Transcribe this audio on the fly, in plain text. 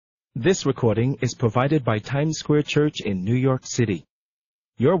This recording is provided by Times Square Church in New York City.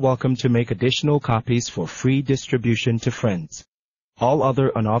 You're welcome to make additional copies for free distribution to friends. All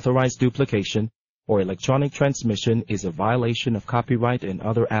other unauthorized duplication or electronic transmission is a violation of copyright and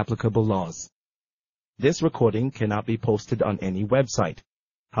other applicable laws. This recording cannot be posted on any website.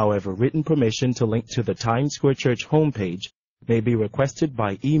 However, written permission to link to the Times Square Church homepage may be requested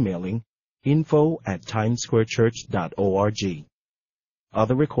by emailing info@timessquarechurch.org.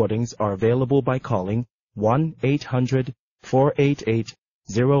 Other recordings are available by calling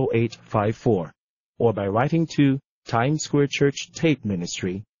 1-800-488-0854 or by writing to Times Square Church Tape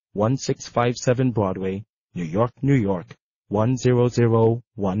Ministry, 1657 Broadway, New York, New York,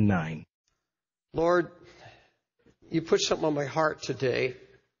 10019. Lord, you put something on my heart today.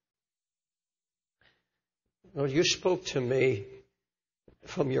 Lord, you spoke to me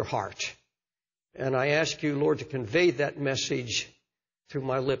from your heart. And I ask you, Lord, to convey that message through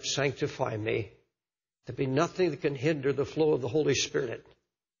my lips. Sanctify me. There be nothing that can hinder the flow of the Holy Spirit.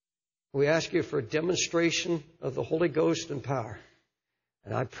 We ask you for a demonstration of the Holy Ghost and power.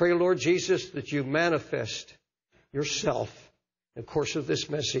 And I pray, Lord Jesus, that you manifest yourself in the course of this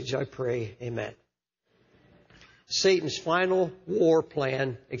message. I pray, amen. Satan's final war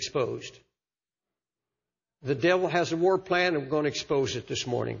plan exposed. The devil has a war plan, and we're going to expose it this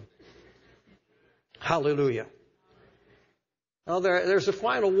morning. Hallelujah. Now, there's a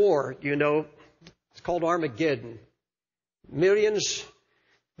final war, you know. It's called Armageddon. Millions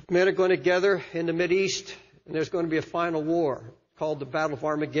of men are going together in the Mideast, and there's going to be a final war called the Battle of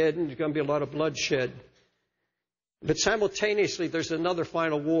Armageddon. There's going to be a lot of bloodshed. But simultaneously, there's another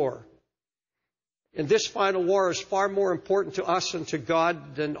final war. And this final war is far more important to us and to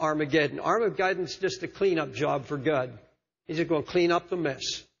God than Armageddon. Armageddon's just a cleanup job for God. He's just going to clean up the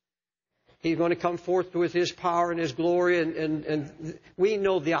mess. He's going to come forth with His power and His glory, and we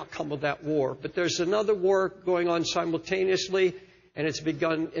know the outcome of that war. But there's another war going on simultaneously, and it's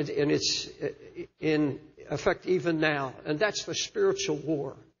begun, and it's in effect even now. And that's the spiritual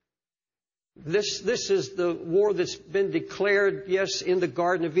war. This is the war that's been declared, yes, in the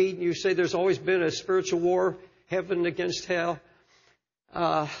Garden of Eden. You say there's always been a spiritual war, heaven against hell.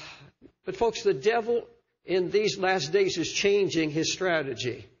 But folks, the devil in these last days is changing his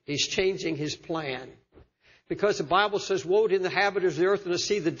strategy. He's changing his plan. Because the Bible says, woe to the inhabitants of the earth and the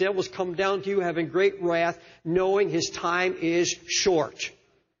sea, the devil's come down to you having great wrath, knowing his time is short.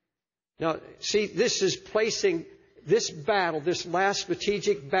 Now, see, this is placing this battle, this last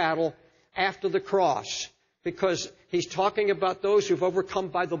strategic battle, after the cross. Because he's talking about those who've overcome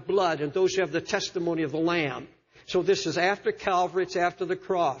by the blood and those who have the testimony of the Lamb. So this is after Calvary, it's after the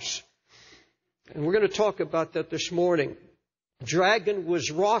cross. And we're going to talk about that this morning. Dragon was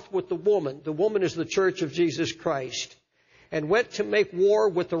wroth with the woman. The woman is the church of Jesus Christ. And went to make war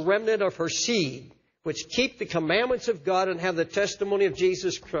with the remnant of her seed, which keep the commandments of God and have the testimony of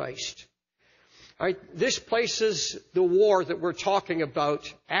Jesus Christ. All right, this places the war that we're talking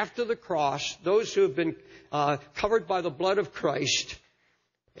about after the cross, those who have been covered by the blood of Christ.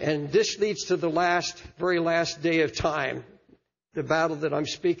 And this leads to the very last day of time, the battle that I'm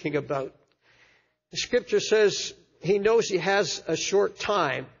speaking about. The Scripture says he knows he has a short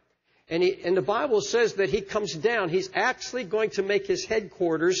time. And the Bible says that he comes down. He's actually going to make his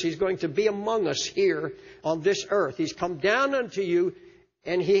headquarters. He's going to be among us here on this earth. He's come down unto you,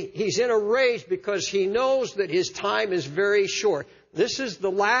 and he's in a rage because he knows that his time is very short. This is the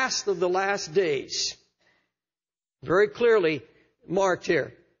last of the last days. Very clearly marked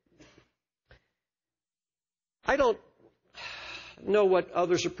here. I don't know what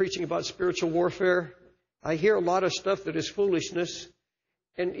others are preaching about spiritual warfare. I hear a lot of stuff that is foolishness.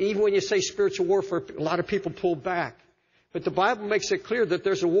 And even when you say spiritual warfare, a lot of people pull back. But the Bible makes it clear that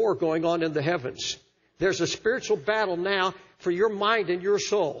there's a war going on in the heavens. There's a spiritual battle now for your mind and your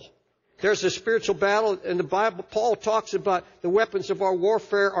soul. There's a spiritual battle in the Bible. Paul talks about the weapons of our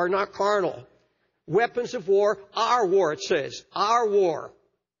warfare are not carnal. Weapons of war, our war, it says. Our war.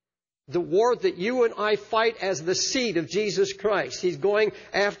 The war that you and I fight as the seed of Jesus Christ. He's going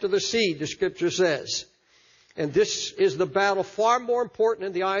after the seed, the Scripture says. And this is the battle far more important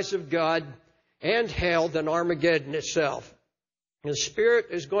in the eyes of God and hell than Armageddon itself. And the Spirit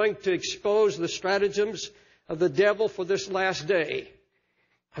is going to expose the stratagems of the devil for this last day.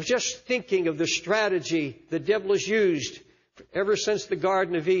 I was just thinking of the strategy the devil has used ever since the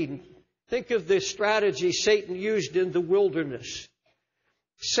Garden of Eden. Think of the strategy Satan used in the wilderness.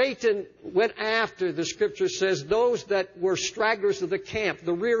 Satan went after, the Scripture says, those that were stragglers of the camp,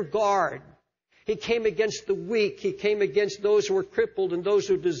 the rear guard. He came against the weak. He came against those who were crippled and those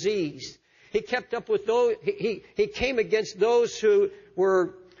who were diseased. He kept up with those. He came against those who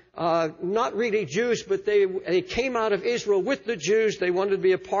were not really Jews, but they came out of Israel with the Jews. They wanted to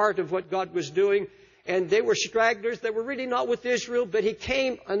be a part of what God was doing. And they were stragglers. They were really not with Israel, but he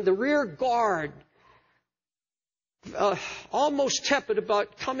came on the rear guard, almost tepid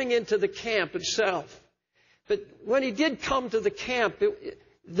about coming into the camp itself. But when he did come to the camp,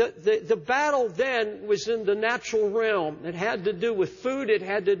 the battle then was in the natural realm. It had to do with food. It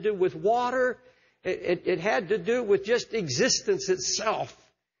had to do with water. It had to do with just existence itself.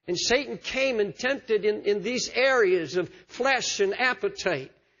 And Satan came and tempted in these areas of flesh and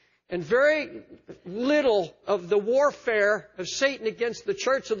appetite. And very little of the warfare of Satan against the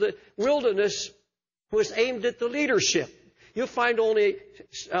church of the wilderness was aimed at the leadership. You'll find only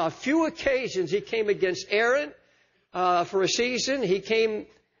a few occasions he came against Aaron for a season. He came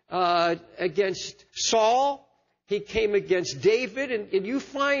against Saul. He came against David. And you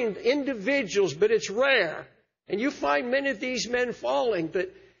find individuals, but it's rare. And you find many of these men falling.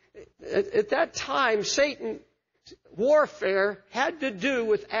 But at that time, Satan's warfare had to do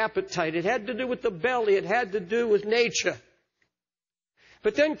with appetite. It had to do with the belly. It had to do with nature.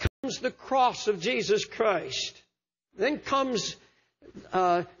 But then comes the cross of Jesus Christ. Then comes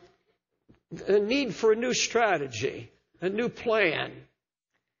a need for a new strategy, a new plan.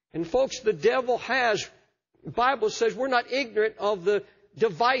 And folks, the devil has, the Bible says we're not ignorant of the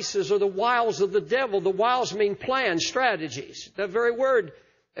devices or the wiles of the devil. The wiles mean plans, strategies. That very word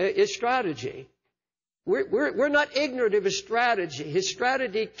is strategy. We're not ignorant of his strategy. His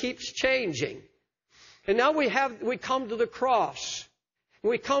strategy keeps changing. And now we come to the cross.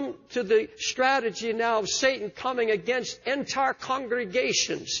 We come to the strategy now of Satan coming against entire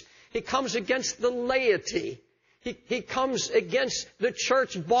congregations. He comes against the laity. He comes against the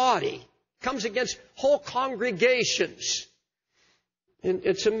church body. He comes against whole congregations. And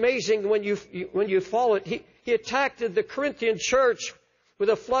it's amazing when you follow it. He attacked the Corinthian church with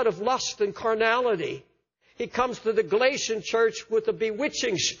a flood of lust and carnality. He comes to the Galatian church with a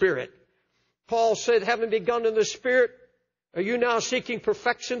bewitching spirit. Paul said, having begun in the Spirit, are you now seeking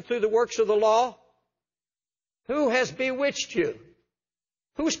perfection through the works of the law? Who has bewitched you?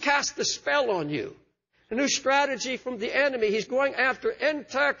 Who's cast the spell on you? A new strategy from the enemy. He's going after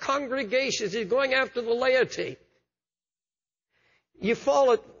entire congregations. He's going after the laity. You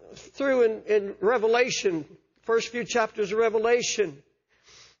follow it through in Revelation, first few chapters of Revelation.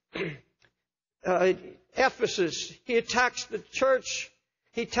 Ephesus, he attacks the church.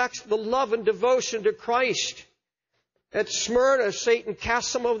 He attacks the love and devotion to Christ. At Smyrna, Satan cast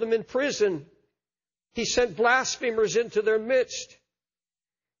some of them in prison. He sent blasphemers into their midst.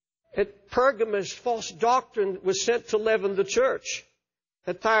 At Pergamos, false doctrine was sent to leaven the church.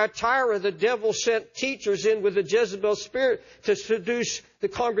 At Thyatira, the devil sent teachers in with the Jezebel spirit to seduce the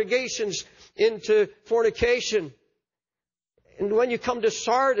congregations into fornication. And when you come to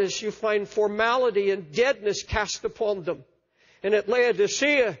Sardis, you find formality and deadness cast upon them. And at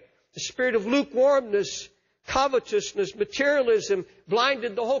Laodicea, the spirit of lukewarmness, covetousness, materialism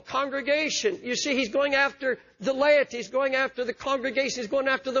blinded the whole congregation. You see, he's going after the laity. He's going after the congregation. He's going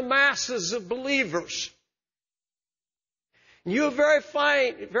after the masses of believers.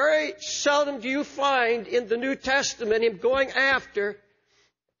 Very seldom do you find in the New Testament him going after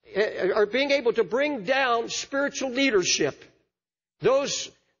or being able to bring down spiritual leadership. Those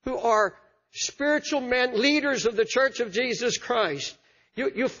who are spiritual men, leaders of the Church of Jesus Christ.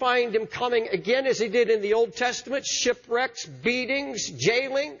 You find him coming again as he did in the Old Testament, shipwrecks, beatings,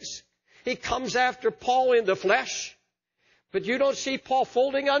 jailings. He comes after Paul in the flesh. But you don't see Paul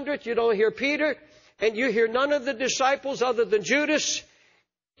folding under it. You don't hear Peter. And you hear none of the disciples other than Judas.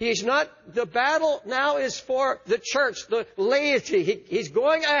 The battle now is for the church, the laity. He's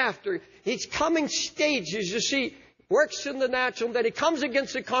going after. He's coming stages. You see, works in the natural. That he comes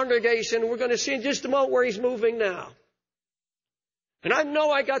against the congregation. We're going to see in just a moment where he's moving now. And I know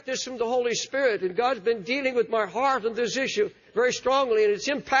I got this from the Holy Spirit, and God's been dealing with my heart on this issue very strongly, and it's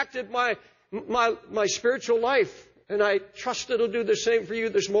impacted my spiritual life. And I trust it'll do the same for you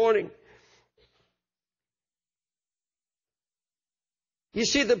this morning. You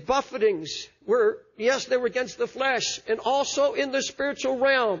see, the buffetings were, yes, they were against the flesh and also in the spiritual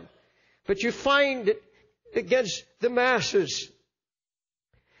realm. But you find it against the masses.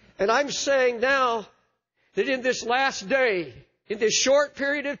 And I'm saying now that in this last day, in this short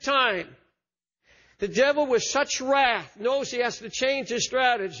period of time, the devil with such wrath knows he has to change his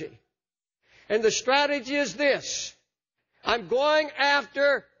strategy. And the strategy is this. I'm going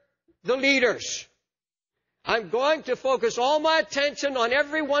after the leaders. I'm going to focus all my attention on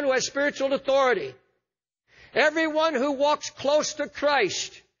everyone who has spiritual authority. Everyone who walks close to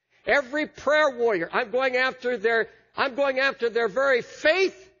Christ. Every prayer warrior. I'm going after their very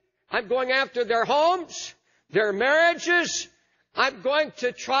faith I'm going after their homes, their marriages. I'm going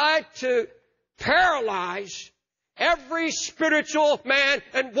to try to paralyze every spiritual man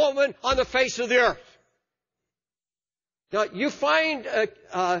and woman on the face of the earth. Now, you find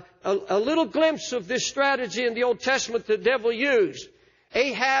a little glimpse of this strategy in the Old Testament the devil used.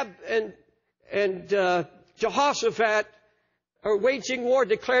 Ahab and Jehoshaphat are waging war,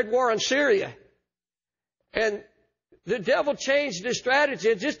 declared war on Syria. And the devil changed his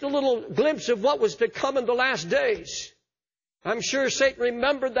strategy. Just a little glimpse of what was to come in the last days. I'm sure Satan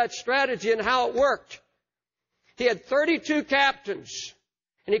remembered that strategy and how it worked. He had 32 captains.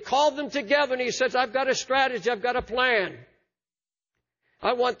 And he called them together and he says, I've got a strategy, I've got a plan.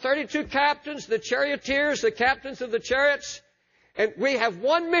 I want 32 captains, the charioteers, the captains of the chariots. And we have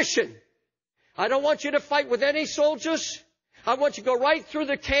one mission. I don't want you to fight with any soldiers. I want you to go right through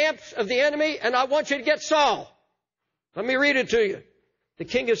the camps of the enemy and I want you to get Saul. Let me read it to you. The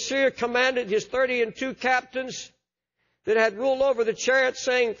king of Syria commanded his 32 captains that had rule over the chariots,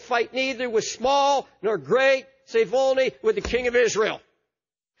 saying, fight neither with small nor great, save only with the king of Israel.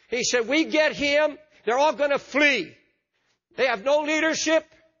 He said, we get him, they're all going to flee. They have no leadership.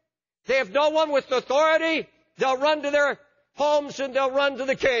 They have no one with authority. They'll run to their homes and they'll run to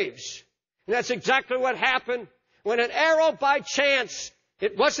the caves. And that's exactly what happened when an arrow by chance,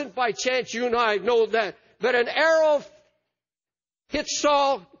 it wasn't by chance, you and I know that, but an arrow hits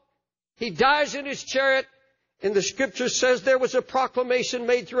Saul. He dies in his chariot. And the scripture says there was a proclamation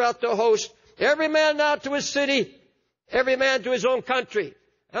made throughout the host. Every man now to his city, every man to his own country.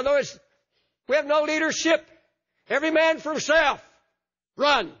 In other words, we have no leadership. Every man for himself.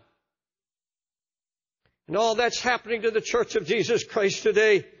 Run. And all that's happening to the Church of Jesus Christ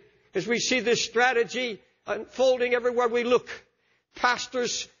today as we see this strategy unfolding everywhere we look.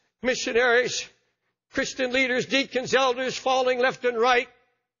 Pastors, missionaries, Christian leaders, deacons, elders falling left and right.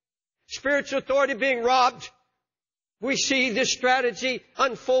 Spiritual authority being robbed. We see this strategy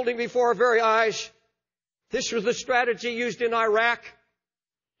unfolding before our very eyes. This was the strategy used in Iraq.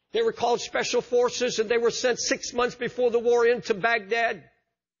 They were called special forces and they were sent 6 months before the war into Baghdad.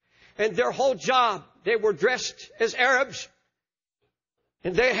 And their whole job, they were dressed as Arabs.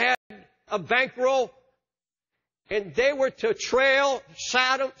 And they had a bankroll. And they were to trail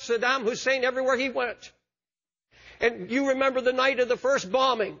Saddam Hussein everywhere he went. And you remember the night of the first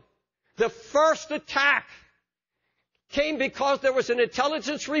bombing. The first attack came because there was an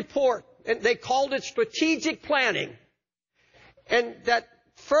intelligence report. And they called it strategic planning. And that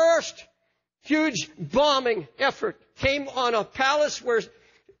first huge bombing effort came on a palace where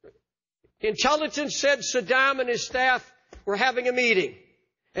intelligence said Saddam and his staff were having a meeting.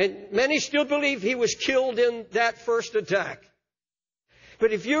 And many still believe he was killed in that first attack.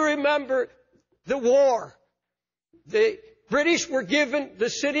 But if you remember the war, the British were given the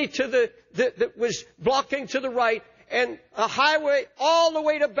city that was blocking to the right and a highway all the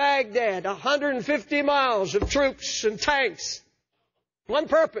way to Baghdad, 150 miles of troops and tanks. One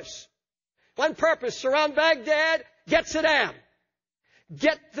purpose. Surround Baghdad, get Saddam.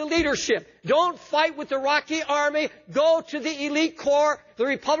 Get the leadership. Don't fight with the Iraqi army. Go to the elite corps, the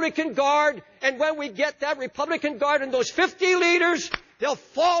Republican Guard. And when we get that Republican Guard and those 50 leaders, they'll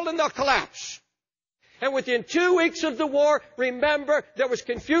fall and they'll collapse. And within 2 weeks of the war, remember, there was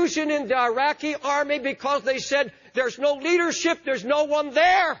confusion in the Iraqi army because they said, there's no leadership, there's no one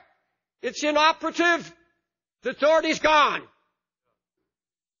there. It's inoperative. The authority's gone.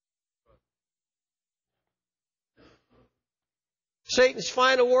 Satan's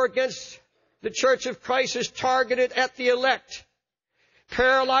final war against the Church of Christ is targeted at the elect.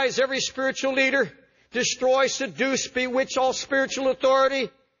 Paralyze every spiritual leader. Destroy, seduce, bewitch all spiritual authority.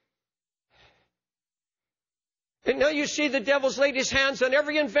 And now you see the devil's laid his hands on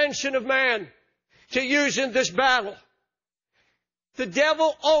every invention of man to use in this battle. The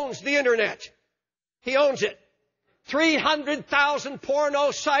devil owns the internet. He owns it. 300,000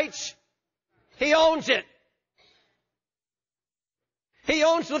 porno sites. He owns it. He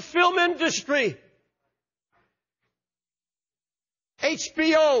owns the film industry.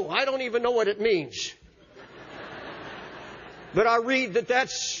 HBO, I don't even know what it means. But I read that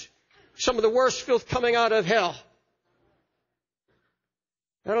that's some of the worst filth coming out of hell.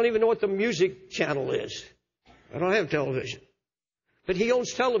 I don't even know what the music channel is. I don't have television. But he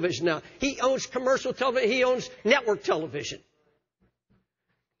owns television now. He owns commercial television. He owns network television.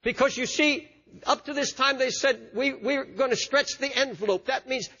 Because you see, up to this time they said, we're going to stretch the envelope. That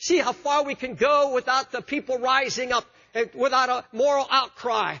means see how far we can go without the people rising up, without a moral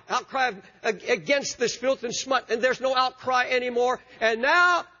outcry against this filth and smut. And there's no outcry anymore. And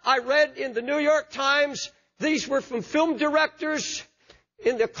now I read in the New York Times, these were from film directors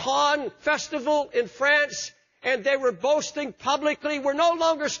in the Cannes festival in France, and they were boasting publicly, we're no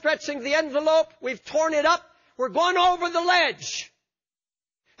longer stretching the envelope, we've torn it up, we're going over the ledge.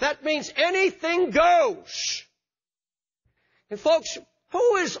 That means anything goes. And folks,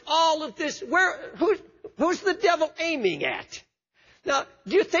 who is all of this? Who's the devil aiming at? Now,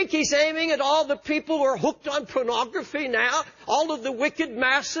 do you think he's aiming at all the people who are hooked on pornography now? All of the wicked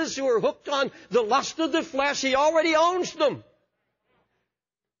masses who are hooked on the lust of the flesh? He already owns them.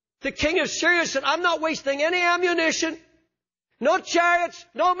 The king of Syria said, I'm not wasting any ammunition, no chariots,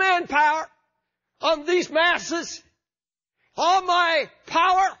 no manpower on these masses. All my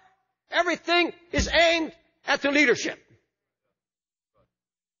power, everything is aimed at the leadership.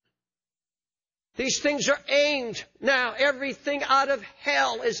 These things are aimed now. Everything out of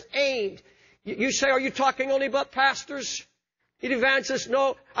hell is aimed. You say, are you talking only about pastors? Evangelists?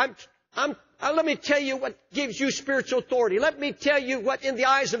 No, let me tell you what gives you spiritual authority. Let me tell you what in the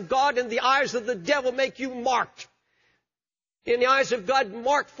eyes of God and the eyes of the devil make you marked. In the eyes of God,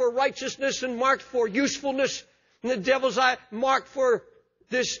 marked for righteousness and marked for usefulness. In the devil's eye, marked for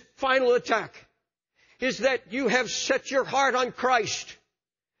this final attack. Is that you have set your heart on Christ.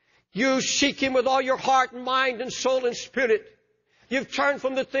 You seek Him with all your heart and mind and soul and spirit. You've turned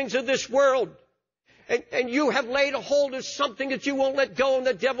from the things of this world. And you have laid a hold of something that you won't let go, and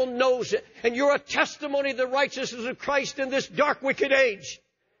the devil knows it. And you're a testimony of the righteousness of Christ in this dark, wicked age.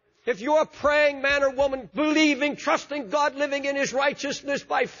 If you're a praying man or woman, believing, trusting God, living in His righteousness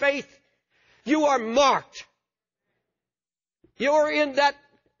by faith, you are marked. You're in that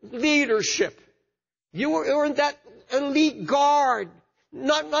leadership. You're in that elite guard.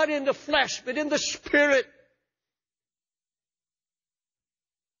 Not in the flesh, but in the spirit.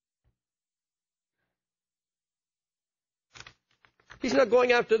 He's not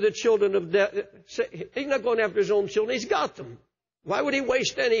going after the children of death. He's not going after his own children. He's got them. Why would he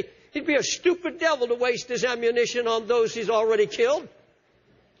waste any? He'd be a stupid devil to waste his ammunition on those he's already killed.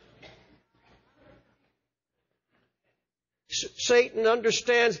 Satan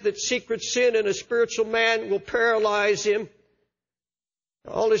understands that secret sin in a spiritual man will paralyze him.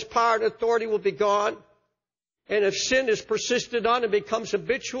 All his power and authority will be gone. And if sin is persisted on and becomes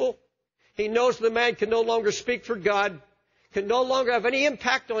habitual, he knows the man can no longer speak for God, can no longer have any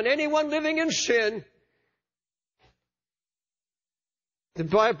impact on anyone living in sin. The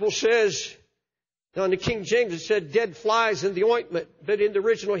Bible says, on the King James it said dead flies in the ointment, but in the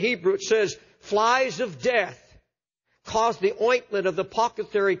original Hebrew it says flies of death cause the ointment of the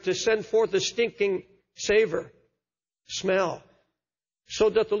apothecary to send forth a stinking savor, smell. So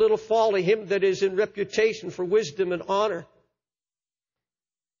doth a little folly him that is in reputation for wisdom and honor.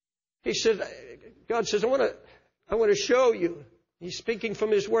 He said, God says, I want to show you. He's speaking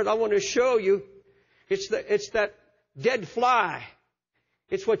from His Word. I want to show you. It's that dead fly.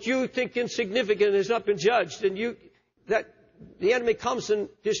 It's what you think insignificant has not been judged. And the enemy comes and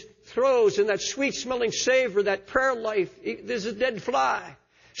just throws in that sweet smelling savor, that prayer life. There's a dead fly.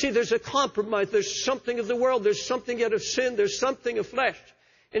 See, there's a compromise. There's something of the world. There's something yet of sin. There's something of flesh.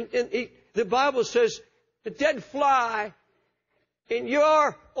 And the Bible says, the dead fly in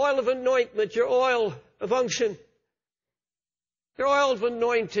your oil of anointment, your oil of unction, your oil of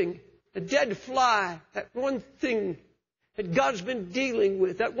anointing, the dead fly, that one thing that God's been dealing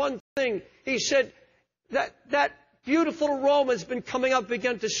with, that one thing, He said, that beautiful aroma has been coming up,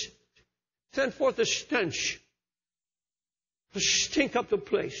 began to send forth a stench. To stink up the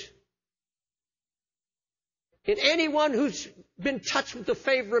place. And anyone who's been touched with the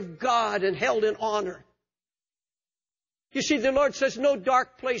favor of God and held in honor. You see, the Lord says, no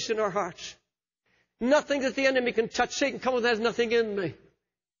dark place in our hearts. Nothing that the enemy can touch. Satan cometh, has nothing in me.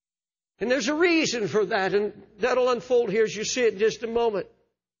 And there's a reason for that, and that'll unfold here as you see it in just a moment.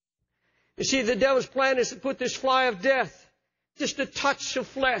 You see, the devil's plan is to put this fly of death, just a touch of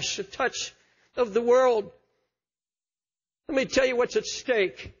flesh, a touch of the world. Let me tell you what's at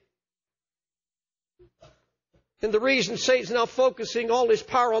stake. And the reason Satan's now focusing all his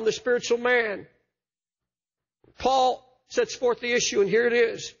power on the spiritual man. Paul sets forth the issue, and here it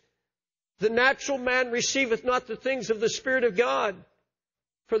is. The natural man receiveth not the things of the Spirit of God,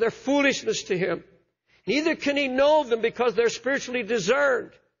 for they're foolishness to him. Neither can he know them, because they're spiritually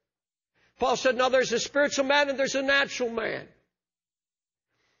discerned. Paul said, now there's a spiritual man and there's a natural man.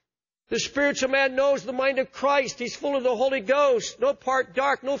 The spiritual man knows the mind of Christ. He's full of the Holy Ghost. No part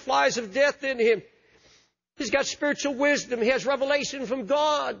dark, no flies of death in him. He's got spiritual wisdom. He has revelation from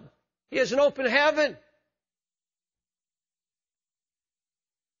God. He has an open heaven.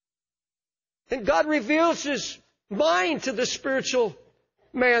 And God reveals His mind to the spiritual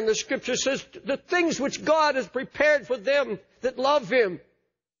man. The Scripture says, the things which God has prepared for them that love Him.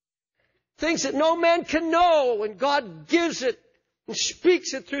 Things that no man can know, and God gives it and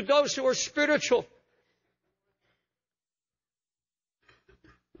speaks it through those who are spiritual.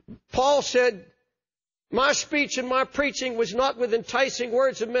 Paul said, my speech and my preaching was not with enticing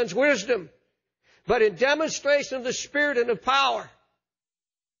words of men's wisdom, but in demonstration of the Spirit and of power.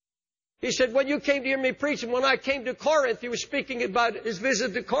 He said, when you came to hear me preach, and when I came to Corinth, he was speaking about his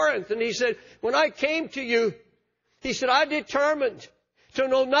visit to Corinth, and he said, when I came to you, he said, I determined to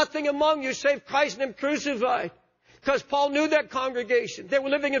know nothing among you save Christ and Him crucified. Because Paul knew that congregation. They were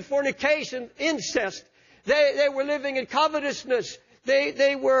living in fornication, incest. They were living in covetousness.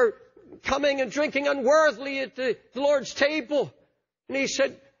 They were coming and drinking unworthily at the Lord's table. And he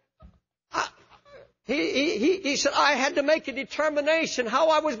said, he said, I had to make a determination how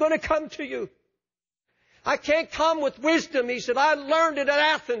I was going to come to you. I can't come with wisdom. He said, I learned it at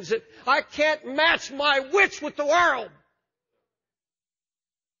Athens that I can't match my wits with the world.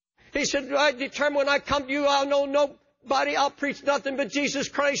 He said, I determined when I come to you, I'll know nobody, I'll preach nothing but Jesus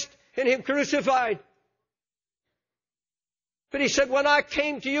Christ and Him crucified. But he said, when I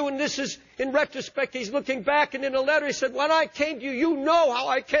came to you, and this is in retrospect, he's looking back, and in a letter he said, when I came to you, you know how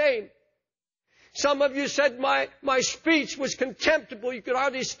I came. Some of you said my speech was contemptible. You could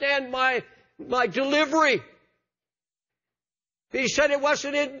hardly stand my delivery. He said it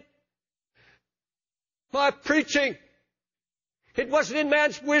wasn't in my preaching. It wasn't in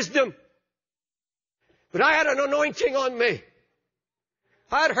man's wisdom. But I had an anointing on me.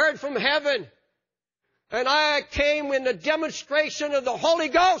 I had heard from heaven. And I came in the demonstration of the Holy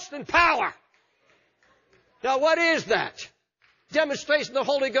Ghost and power. Now what is that? Demonstration of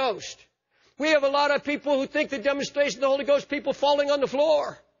the Holy Ghost. We have a lot of people who think the demonstration of the Holy Ghost, people falling on the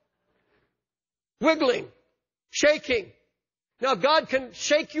floor. Wiggling. Shaking. Now God can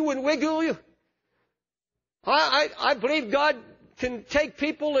shake you and wiggle you. I believe God can take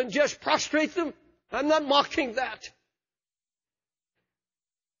people and just prostrate them. I'm not mocking that.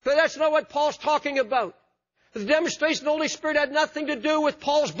 But that's not what Paul's talking about. The demonstration of the Holy Spirit had nothing to do with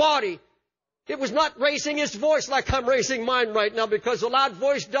Paul's body. It was not raising his voice like I'm raising mine right now, because a loud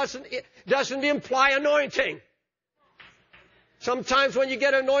voice doesn't imply anointing. Sometimes when you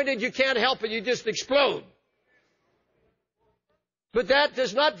get anointed, you can't help it. You just explode. But that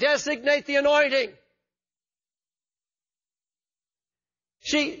does not designate the anointing.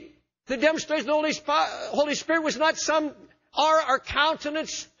 See, the demonstration of the Holy Spirit was not our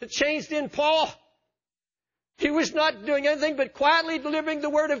countenance that changed in Paul. He was not doing anything but quietly delivering the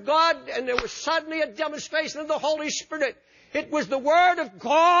Word of God, and there was suddenly a demonstration of the Holy Spirit. It was the Word of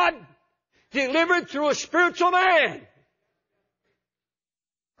God delivered through a spiritual man.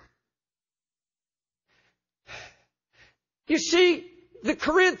 You see, the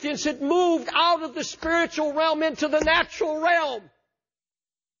Corinthians had moved out of the spiritual realm into the natural realm.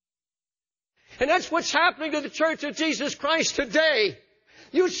 And that's what's happening to the Church of Jesus Christ today.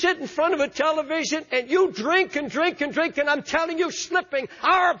 You sit in front of a television and you drink and drink and drink, and I'm telling you, slipping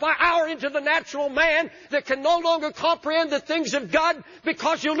hour by hour into the natural man that can no longer comprehend the things of God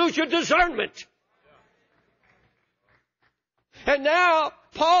because you lose your discernment. And now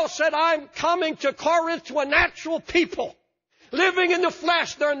Paul said, I'm coming to Corinth to a natural people, living in the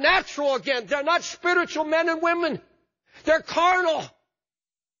flesh. They're natural again. They're not spiritual men and women. They're carnal.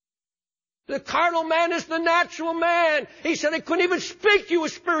 The carnal man is the natural man. He said, I couldn't even speak to you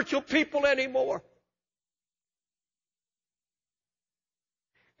as spiritual people anymore.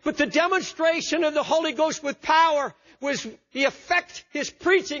 But the demonstration of the Holy Ghost with power was the effect his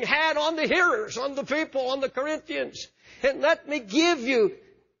preaching had on the hearers, on the people, on the Corinthians. And let me give you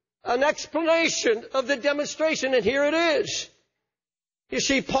an explanation of the demonstration, and here it is. You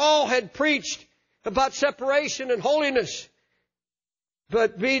see, Paul had preached about separation and holiness.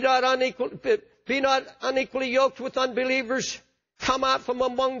 But be not unequally yoked with unbelievers. Come out from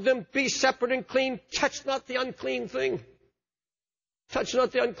among them. Be separate and clean. Touch not the unclean thing. Touch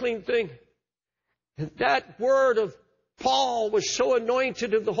not the unclean thing. And that word of Paul was so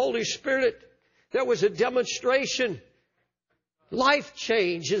anointed of the Holy Spirit. There was a demonstration. Life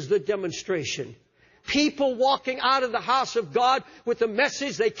change is the demonstration. People walking out of the house of God with a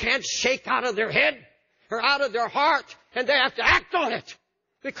message they can't shake out of their head or out of their heart, and they have to act on it.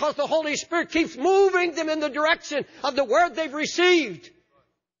 Because the Holy Spirit keeps moving them in the direction of the word they've received.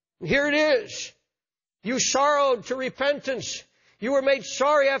 And here it is. You sorrowed to repentance. You were made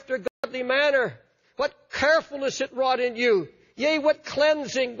sorry after a godly manner. What carefulness it wrought in you. Yea, what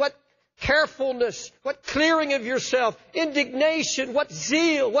cleansing, what carefulness, what clearing of yourself, indignation, what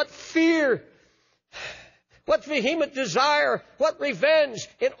zeal, what fear, what vehement desire, what revenge.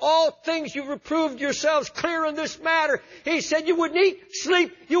 In all things you've reproved yourselves clear in this matter. He said you wouldn't eat,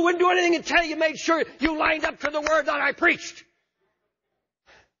 sleep, you wouldn't do anything until you made sure you lined up to the word that I preached.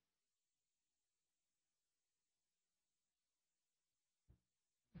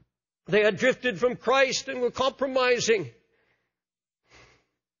 They had drifted from Christ and were compromising.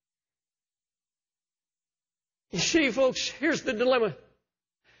 You see, folks, here's the dilemma.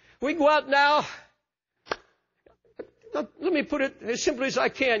 We go out now. Let me put it as simply as I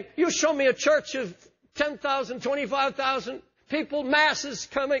can. You show me a church of 10,000, 25,000 people, masses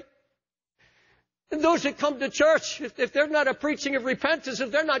coming. And those that come to church, if they're not a preaching of repentance,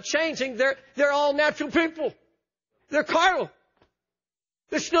 if they're not changing, they're all natural people. They're carnal.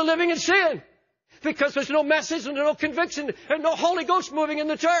 They're still living in sin. Because there's no message and no conviction and no Holy Ghost moving in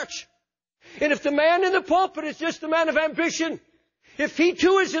the church. And if the man in the pulpit is just a man of ambition, if he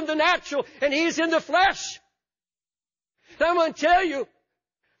too is in the natural and he is in the flesh, then I'm going to tell you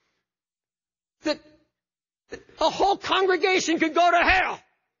that a whole congregation could go to hell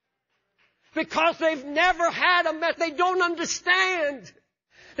because they've never had a message. They don't understand.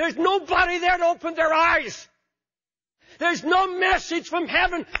 There's nobody there to open their eyes. There's no message from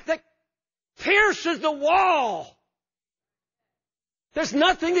heaven that pierces the wall. There's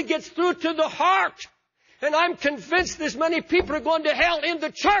nothing that gets through to the heart. And I'm convinced as many people are going to hell in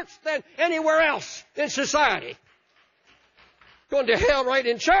the church than anywhere else in society. Going to hell right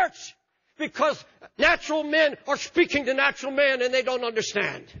in church because natural men are speaking to natural men and they don't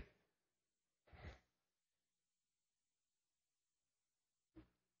understand.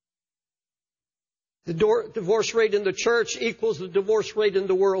 The divorce rate in the church equals the divorce rate in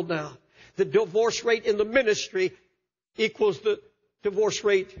the world now. The divorce rate in the ministry equals the divorce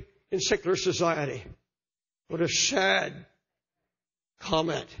rate in secular society. What a sad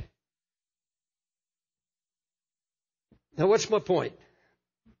comment. Now, what's my point?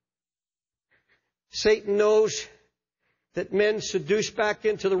 Satan knows that men seduced back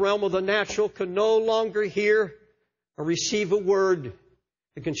into the realm of the natural can no longer hear or receive a word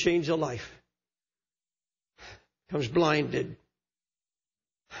that can change a life. Comes blinded.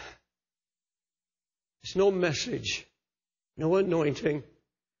 There's no message, no anointing,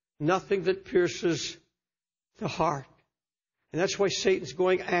 nothing that pierces the heart. And that's why Satan's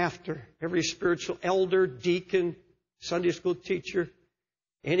going after every spiritual elder, deacon, Sunday school teacher,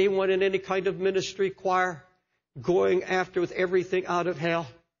 anyone in any kind of ministry, choir, going after with everything out of hell.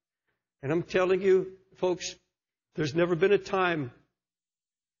 And I'm telling you, folks, there's never been a time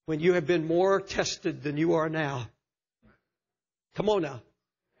when you have been more tested than you are now. Come on now.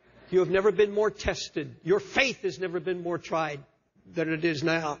 You have never been more tested. Your faith has never been more tried than it is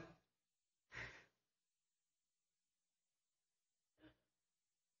now.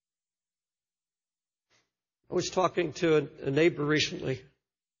 I was talking to a neighbor recently.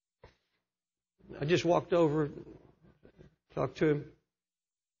 I just walked over, talked to him.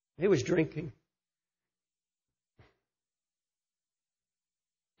 He was drinking.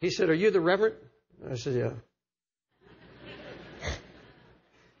 He said, "Are you the Reverend?" I said, "Yeah."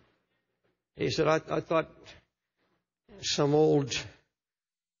 He said, I thought some old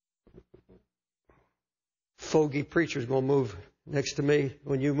fogey preacher was going to move next to me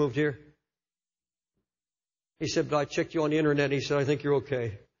when you moved here. He said, "But I checked you on the internet." He said, "I think you're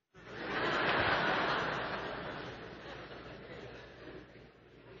okay."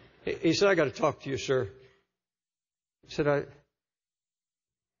 He said, "I got to talk to you, sir." He said,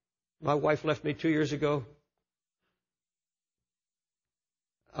 my wife left me 2 years ago.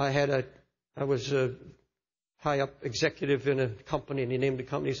 I was a high-up executive in a company, and he named the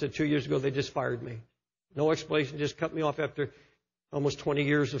company. He said, 2 years ago, they just fired me. No explanation, just cut me off after almost 20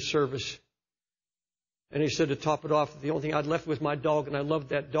 years of service. And he said, to top it off, the only thing I'd left was my dog, and I loved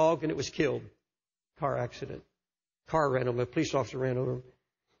that dog, and it was killed. Car accident. Car ran over him. A police officer ran over him.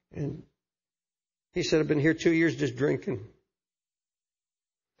 And he said, "I've been here 2 years just drinking."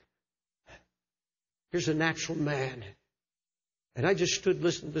 Here's a natural man. And I just stood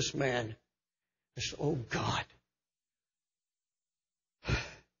listening to this man. I said, "Oh, God.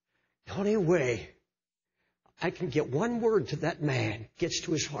 The only way I can get one word to that man gets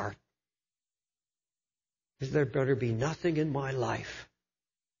to his heart is there better be nothing in my life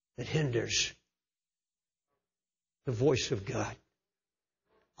that hinders the voice of God.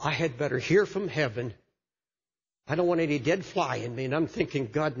 I had better hear from heaven. I don't want any dead fly in me." And I'm thinking,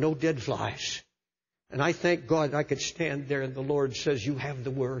 God, no dead flies. And I thank God I could stand there and the Lord says, "You have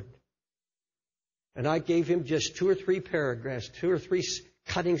the word." And I gave him just 2 or 3 paragraphs, 2 or 3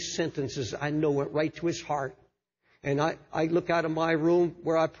 cutting sentences I know went right to his heart. And I look out of my room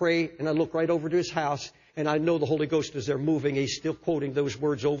where I pray and I look right over to his house And I know the Holy Ghost, as they're moving, He's still quoting those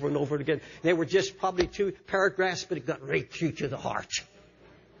words over and over again. They were just probably 2 paragraphs, but it got right through to the heart.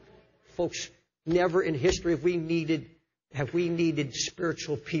 Folks, never in history have we needed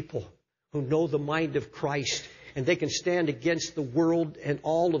spiritual people who know the mind of Christ, and they can stand against the world and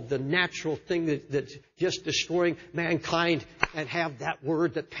all of the natural thing that's just destroying mankind, and have that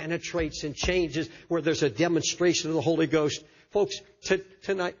word that penetrates and changes, where there's a demonstration of the Holy Ghost. Folks,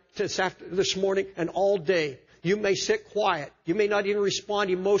 tonight, this morning, and all day, you may sit quiet. You may not even respond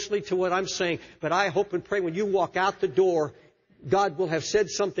emotionally to what I'm saying, but I hope and pray when you walk out the door, God will have said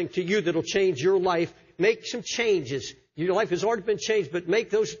something to you that will change your life. Make some changes. Your life has already been changed, but make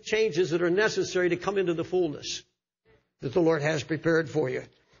those changes that are necessary to come into the fullness that the Lord has prepared for you.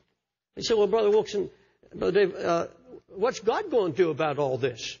 You say, well, Brother Wilkerson, Brother Dave, what's God going to do about all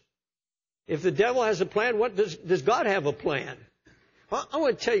this? If the devil has a plan, what does God have a plan? Well, I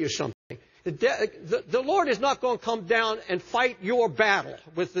want to tell you something. The Lord is not going to come down and fight your battle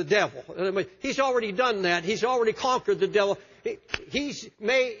with the devil. He's already done that. He's already conquered the devil. He's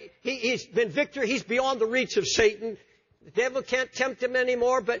been victor. He's beyond the reach of Satan. The devil can't tempt him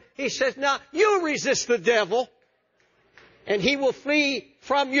anymore, but He says, now you resist the devil and he will flee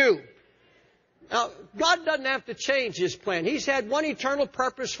from you. Now, God doesn't have to change His plan. He's had one eternal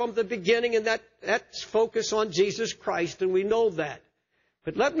purpose from the beginning, and that's focus on Jesus Christ, and we know that.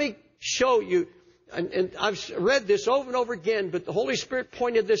 But let me show you, and I've read this over and over again, but the Holy Spirit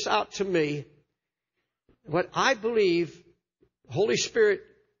pointed this out to me. What I believe the Holy Spirit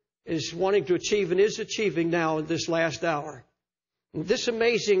is wanting to achieve and is achieving now in this last hour. And this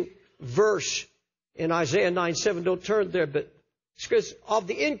amazing verse in Isaiah 9:7, don't turn there, but it says, of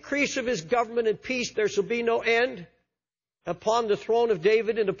the increase of His government and peace there shall be no end upon the throne of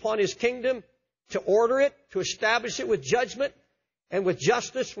David and upon His kingdom, to order it, to establish it with judgment and with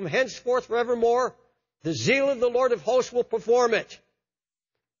justice from henceforth forevermore. The zeal of the Lord of hosts will perform it.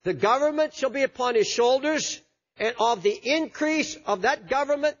 The government shall be upon His shoulders, and of the increase of that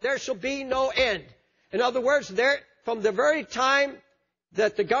government there shall be no end. In other words, from the very time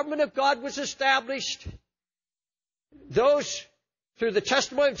that the government of God was established, those through the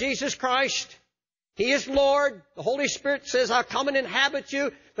testimony of Jesus Christ, He is Lord. The Holy Spirit says, I'll come and inhabit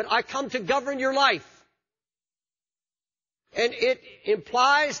you, but I come to govern your life. And it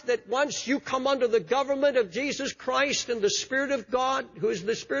implies that once you come under the government of Jesus Christ and the Spirit of God, who is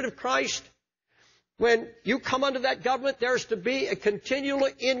the Spirit of Christ, when you come under that government, there's to be a continual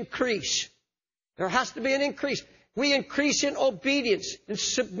increase. There has to be an increase. We increase in obedience, in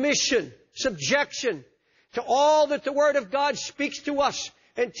submission, subjection to all that the Word of God speaks to us,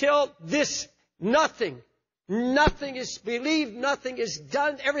 until nothing is believed, nothing is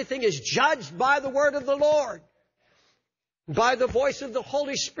done, everything is judged by the Word of the Lord, by the voice of the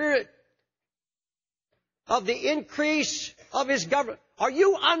Holy Spirit, of the increase of His government. Are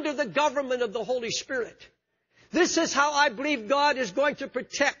you under the government of the Holy Spirit? This is how I believe God is going to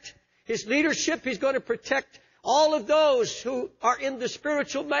protect His leadership. He's going to protect all of those who are in the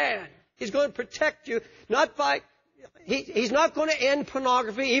spiritual man. He's going to protect you, not by... He's not going to end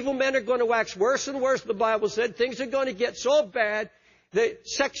pornography. Evil men are going to wax worse and worse, the Bible said. Things are going to get so bad. The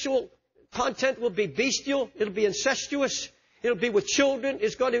sexual content will be bestial. It'll be incestuous. It'll be with children.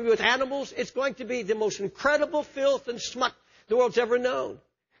 It's going to be with animals. It's going to be the most incredible filth and smut the world's ever known.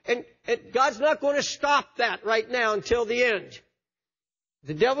 And God's not going to stop that right now until the end.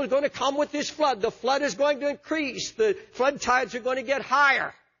 The devil is going to come with this flood. The flood is going to increase. The flood tides are going to get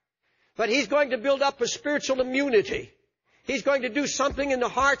higher. But He's going to build up a spiritual immunity. He's going to do something in the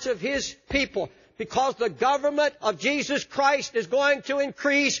hearts of His people, because the government of Jesus Christ is going to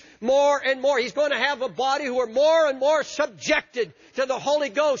increase more and more. He's going to have a body who are more and more subjected to the Holy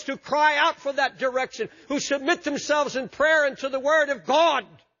Ghost, who cry out for that direction, who submit themselves in prayer and to the Word of God.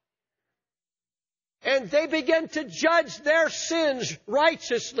 And they begin to judge their sins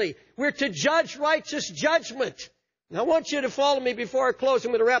righteously. We're to judge righteous judgment. Now, I want you to follow me before I close.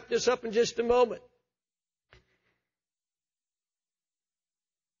 I'm going to wrap this up in just a moment.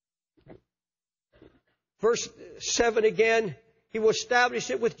 Verse 7 again, He will establish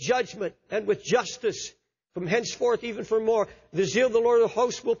it with judgment and with justice from henceforth even for more. The zeal of the Lord of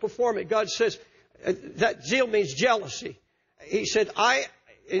hosts will perform it. God says, that zeal means jealousy. He said,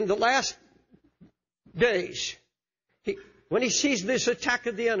 in the last days, when He sees this attack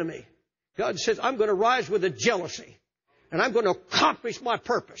of the enemy, God says, I'm going to rise with a jealousy, and I'm going to accomplish my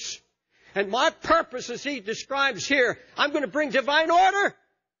purpose. And my purpose, as He describes here, I'm going to bring divine order,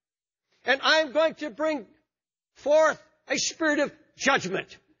 and I'm going to bring forth a spirit of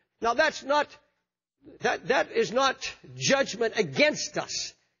judgment. Now that is not judgment against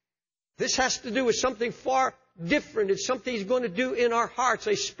us. This has to do with something far different. It's something He's going to do in our hearts.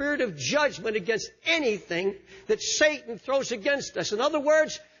 A spirit of judgment against anything that Satan throws against us. In other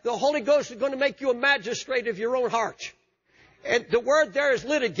words, the Holy Ghost is going to make you a magistrate of your own heart. And the word there is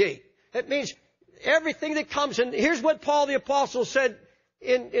litigate. That means everything that comes. And here's what Paul the Apostle said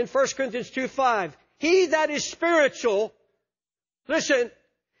in 1 Corinthians 2:5. He that is spiritual, listen,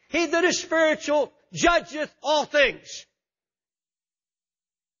 he that is spiritual judgeth all things.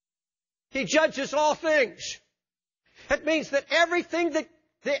 He judges all things. That means that everything that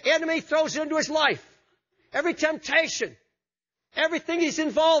the enemy throws into his life, every temptation, everything he's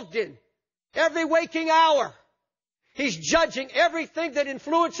involved in, every waking hour, he's judging everything that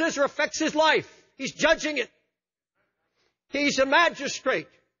influences or affects his life. He's judging it. He's a magistrate.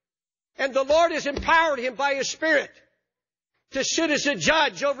 And the Lord has empowered him by His Spirit to sit as a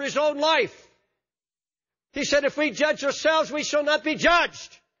judge over his own life. He said, if we judge ourselves, we shall not be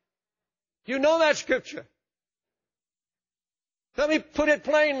judged. You know that scripture. Let me put it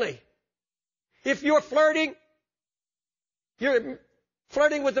plainly. If you're flirting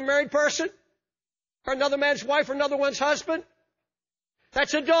with a married person, or another man's wife, or another one's husband,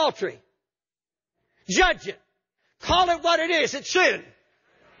 that's adultery. Judge it. Call it what it is. It's sin.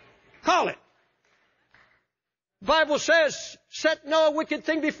 Call it. The Bible says, set no wicked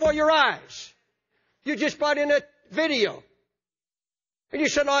thing before your eyes. You just brought in a video. And you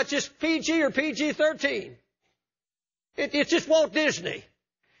said, oh, it's just PG or PG-13. It's just Walt Disney.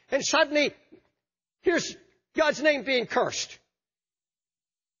 And suddenly, here's God's name being cursed.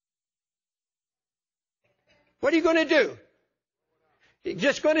 What are you going to do? You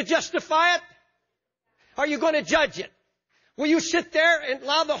just going to justify it? Or are you going to judge it? Will you sit there and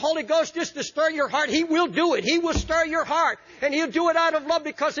allow the Holy Ghost just to stir your heart? He will do it. He will stir your heart. And He'll do it out of love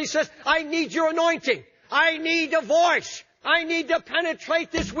because He says, I need your anointing. I need a voice. I need to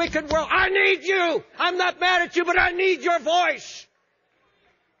penetrate this wicked world. I need you. I'm not mad at you, but I need your voice.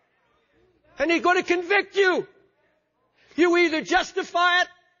 And He's going to convict you. You either justify it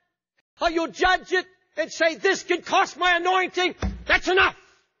or you'll judge it and say, this could cost my anointing. That's enough.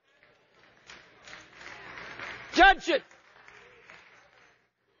 Judge it.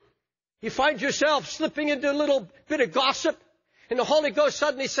 You find yourself slipping into a little bit of gossip, and the Holy Ghost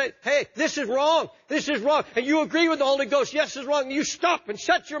suddenly says, hey, this is wrong. This is wrong. And you agree with the Holy Ghost. Yes, it's wrong. And you stop and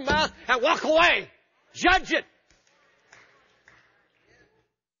shut your mouth and walk away. Judge it.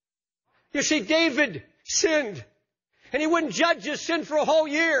 You see, David sinned, and he wouldn't judge his sin for a whole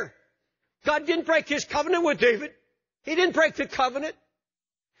year. God didn't break His covenant with David. He didn't break the covenant.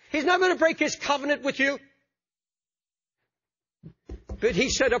 He's not going to break His covenant with you. But He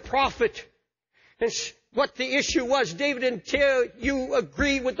said a prophet. And what the issue was, David, until you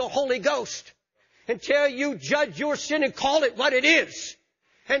agree with the Holy Ghost, until you judge your sin and call it what it is,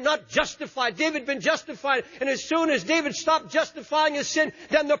 and not justify. David had been justified, and as soon as David stopped justifying his sin,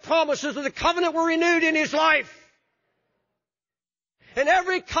 then the promises of the covenant were renewed in his life. And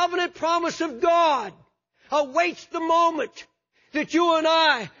every covenant promise of God awaits the moment that you and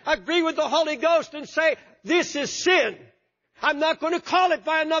I agree with the Holy Ghost and say, this is sin. I'm not going to call it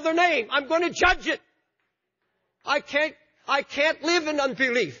by another name. I'm going to judge it. I can't live in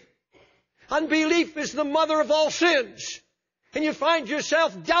unbelief. Unbelief is the mother of all sins. And you find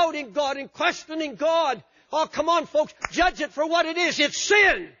yourself doubting God and questioning God. Oh, come on, folks. Judge it for what it is. It's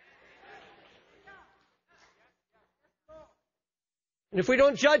sin. And if we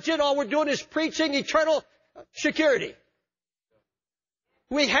don't judge it, all we're doing is preaching eternal security.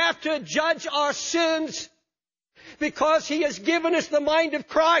 We have to judge our sins because He has given us the mind of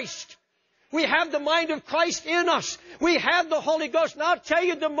Christ. We have the mind of Christ in us. We have the Holy Ghost. And I'll tell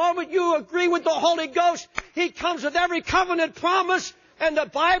you, the moment you agree with the Holy Ghost, He comes with every covenant promise, and the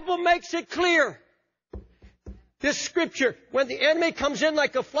Bible makes it clear. This scripture, when the enemy comes in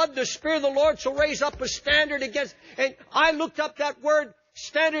like a flood, the Spirit of the Lord shall raise up a standard against. And I looked up that word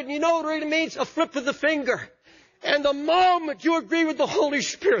standard, and you know what it really means? A flip of the finger. And the moment you agree with the Holy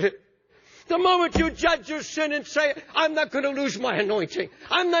Spirit, the moment you judge your sin and say, I'm not going to lose my anointing.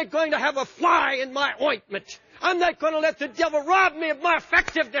 I'm not going to have a fly in my ointment. I'm not going to let the devil rob me of my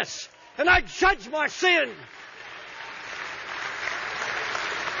effectiveness. And I judge my sin.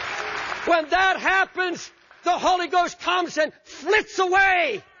 When that happens, the Holy Ghost comes and flits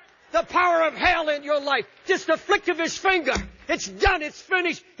away the power of hell in your life. Just a flick of His finger. It's done. It's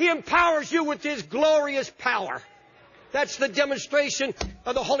finished. He empowers you with His glorious power. That's the demonstration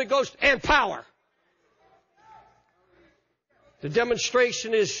of the Holy Ghost and power. The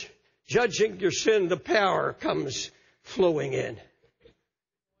demonstration is judging your sin. The power comes flowing in.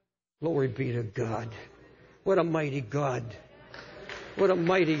 Glory be to God. What a mighty God. What a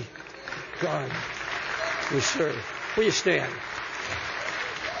mighty God we serve. Will you stand?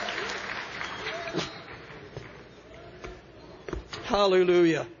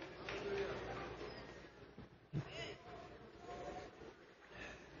 Hallelujah.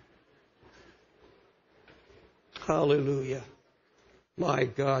 Hallelujah. My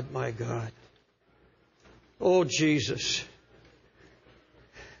God, my God. Oh, Jesus.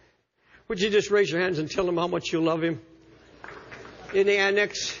 Would you just raise your hands and tell Him how much you love Him? In the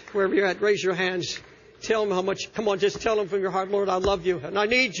annex, wherever you're at, raise your hands. Tell Him how much. Come on, just tell Him from your heart, Lord, I love you and I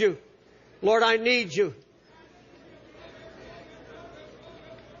need you. Lord, I need you.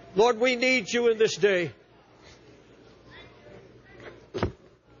 Lord, we need you in this day.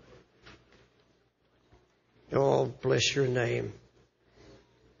 Oh, bless your name.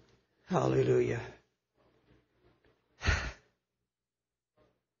 Hallelujah.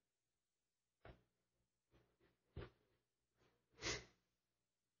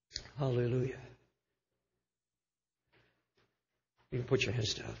 Hallelujah. You can put your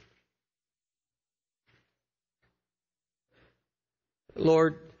hands down.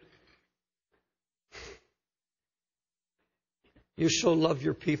 Lord, you so love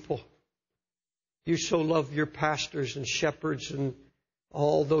your people. You so love your pastors and shepherds and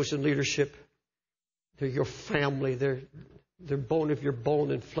all those in leadership. They're your family. They're bone of your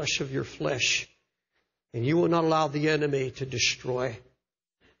bone and flesh of your flesh. And you will not allow the enemy to destroy.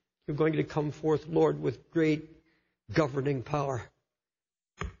 You're going to come forth, Lord, with great governing power.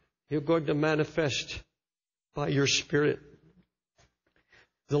 You're going to manifest by your Spirit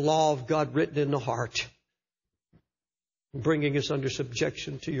the law of God written in the heart, bringing us under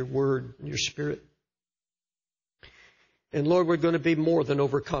subjection to your word and your Spirit. And Lord, we're going to be more than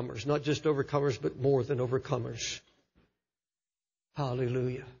overcomers. Not just overcomers, but more than overcomers.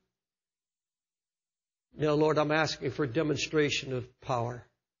 Hallelujah. Now, Lord, I'm asking for a demonstration of power.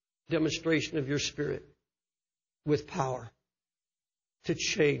 Demonstration of your Spirit with power to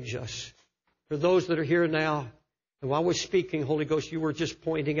change us. For those that are here now, and while we're speaking, Holy Ghost, you were just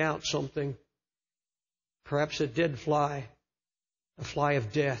pointing out something. Perhaps a dead fly, a fly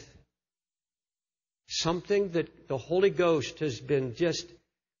of death. Something that the Holy Ghost has been just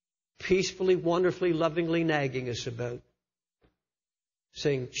peacefully, wonderfully, lovingly nagging us about.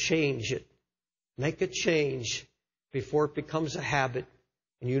 Saying, change it. Make a change before it becomes a habit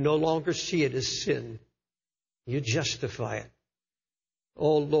and you no longer see it as sin. You justify it.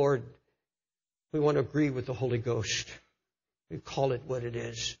 Oh, Lord, we want to agree with the Holy Ghost. We call it what it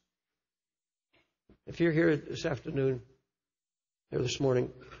is. If you're here this afternoon, or this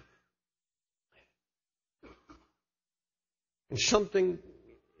morning, and something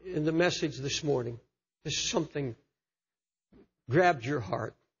in the message this morning, just something grabbed your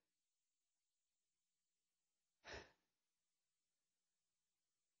heart.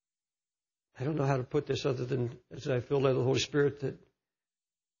 I don't know how to put this other than as I feel by the Holy Spirit that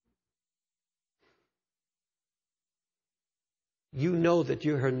you know that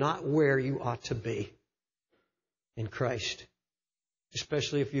you are not where you ought to be in Christ.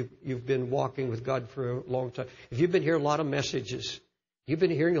 Especially if you've been walking with God for a long time. If you've been hearing a lot of messages, you've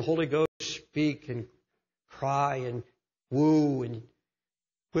been hearing the Holy Ghost speak and cry and woo and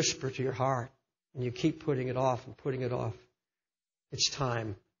whisper to your heart, and you keep putting it off and putting it off. It's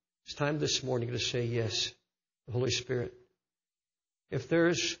time. It's time this morning to say yes to the Holy Spirit. If there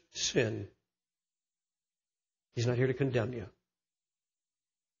is sin, He's not here to condemn you.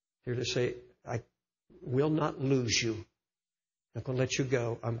 Here to say, I will not lose you. I'm not going to let you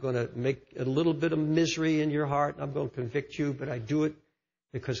go. I'm going to make a little bit of misery in your heart. I'm going to convict you, but I do it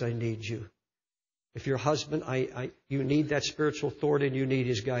because I need you. If you're a husband, you need that spiritual authority and you need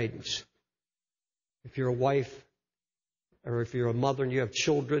His guidance. If you're a wife, or if you're a mother and you have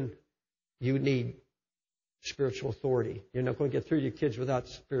children, you need spiritual authority. You're not going to get through your kids without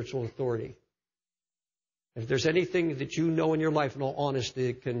spiritual authority. If there's anything that you know in your life, in all honesty,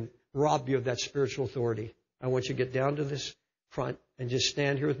 that can rob you of that spiritual authority, I want you to get down to this front and just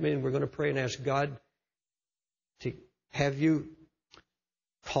stand here with me, and we're going to pray and ask God to have you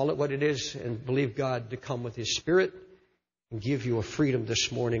call it what it is and believe God to come with His Spirit and give you a freedom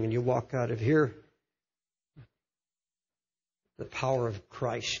this morning, and you walk out of here the power of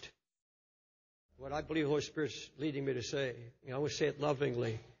Christ. What I believe the Holy Spirit's leading me to say, I always say it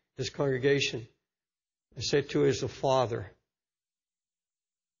lovingly, this congregation. I say it to you as a father.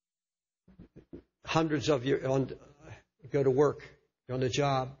 Hundreds of you go to work, you're on the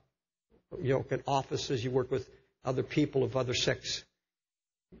job, you work in offices, you work with other people of other sex.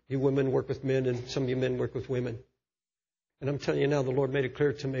 You women work with men, and some of you men work with women. And I'm telling you now, the Lord made it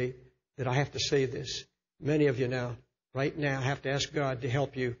clear to me that I have to say this. Many of you now, right now, have to ask God to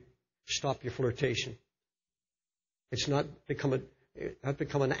help you Stop your flirtation. It's not become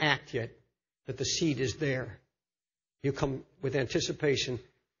an act yet, but the seed is there. You come with anticipation,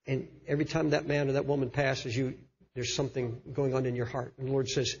 and every time that man or that woman passes you, there's something going on in your heart. And the Lord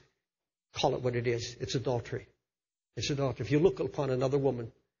says, call it what it is. It's adultery. It's adultery. If you look upon another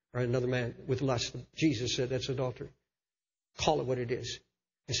woman or another man with lust, Jesus said that's adultery. Call it what it is.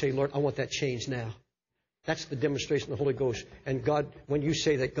 And say, Lord, I want that change now. That's the demonstration of the Holy Ghost. And God, when you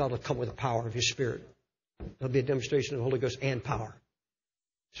say that, God will come with the power of His Spirit. There'll be a demonstration of the Holy Ghost and power.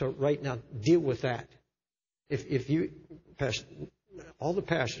 So right now, deal with that. If you, all the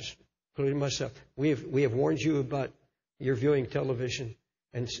pastors, including myself, we have warned you about your viewing television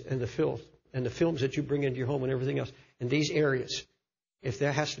and the filth and the films that you bring into your home and everything else in these areas. If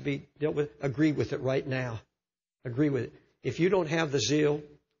there has to be dealt with, agree with it right now. Agree with it. If you don't have the zeal,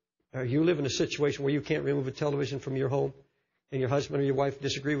 or you live in a situation where you can't remove a television from your home, and your husband or your wife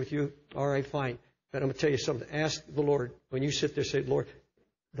disagree with you, all right, fine. But I'm going to tell you something. Ask the Lord. When you sit there, say, Lord,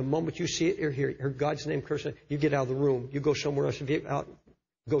 the moment you see it or hear God's name cursed, you get out of the room. You go somewhere else. You get out,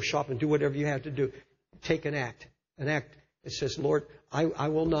 go shopping, do whatever you have to do. Take an act. An act that says, Lord, I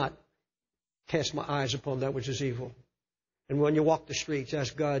will not cast my eyes upon that which is evil. And when you walk the streets,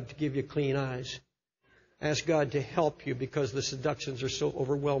 ask God to give you clean eyes. Ask God to help you because the seductions are so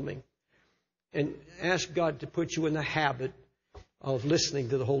overwhelming. And ask God to put you in the habit of listening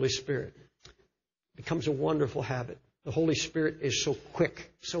to the Holy Spirit. It becomes a wonderful habit. The Holy Spirit is so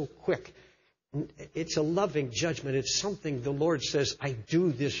quick, so quick. It's a loving judgment. It's something the Lord says, I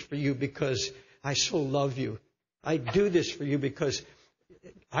do this for you because I so love you. I do this for you because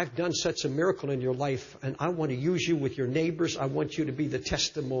I've done such a miracle in your life, and I want to use you with your neighbors. I want you to be the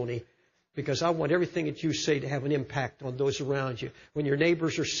testimony because I want everything that you say to have an impact on those around you. When your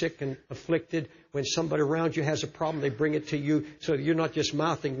neighbors are sick and afflicted, when somebody around you has a problem, they bring it to you so you're not just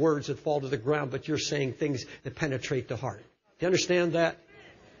mouthing words that fall to the ground, but you're saying things that penetrate the heart. Do you understand that?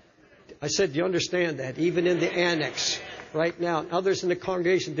 I said, do you understand that? Even in the annex right now, others in the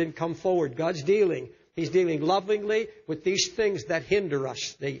congregation didn't come forward. God's dealing. He's dealing lovingly with these things that hinder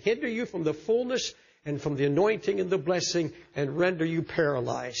us. They hinder you from the fullness and from the anointing and the blessing and render you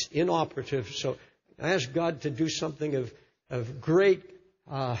paralyzed, inoperative. So ask God to do something of great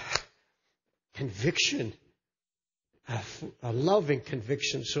conviction, a loving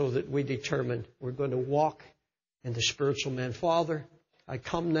conviction so that we determine we're going to walk in the spiritual man. Father, I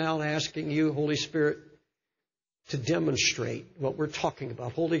come now asking you, Holy Spirit, to demonstrate what we're talking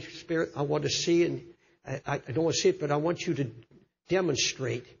about. Holy Spirit, I want to see, and I don't want to see it, but I want you to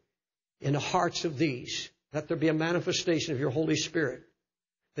demonstrate in the hearts of these. Let there be a manifestation of your Holy Spirit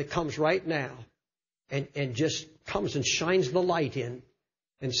that comes right now and just comes and shines the light in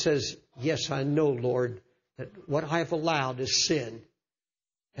and says, yes, I know, Lord, that what I have allowed is sin.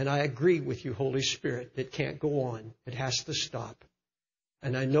 And I agree with you, Holy Spirit, it can't go on. It has to stop.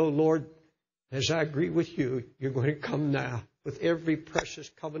 And I know, Lord, as I agree with you, you're going to come now with every precious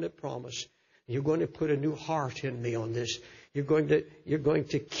covenant promise. You're going to put a new heart in me on this. You're going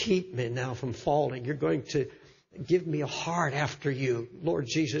to keep me now from falling. You're going to give me a heart after you. Lord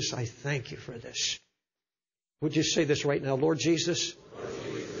Jesus, I thank you for this. Would you say this right now? Lord Jesus,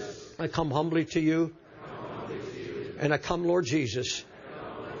 I come humbly to you. And I come, Lord Jesus,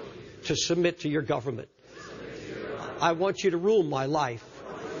 to submit to your government. I want you to rule my life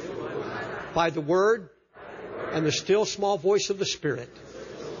by the word and the still small voice of the Spirit.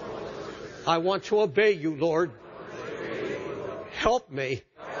 I want to obey you, Lord. Help me.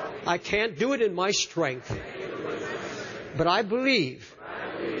 I can't do it in my strength. But I believe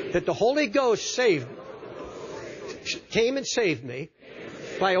that the Holy Ghost came and saved me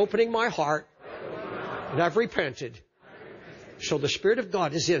by opening my heart. And I've repented. So the Spirit of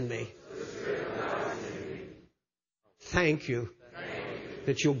God is in me. Thank you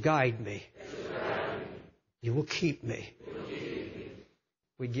that you'll guide me. You will keep me.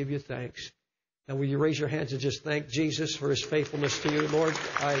 We give you thanks. Now, will you raise your hands and just thank Jesus for His faithfulness to you? Lord,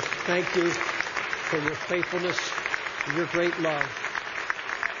 I thank you for your faithfulness and your great love.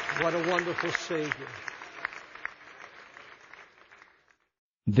 What a wonderful Savior.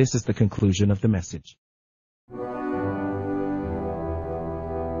 This is the conclusion of the message.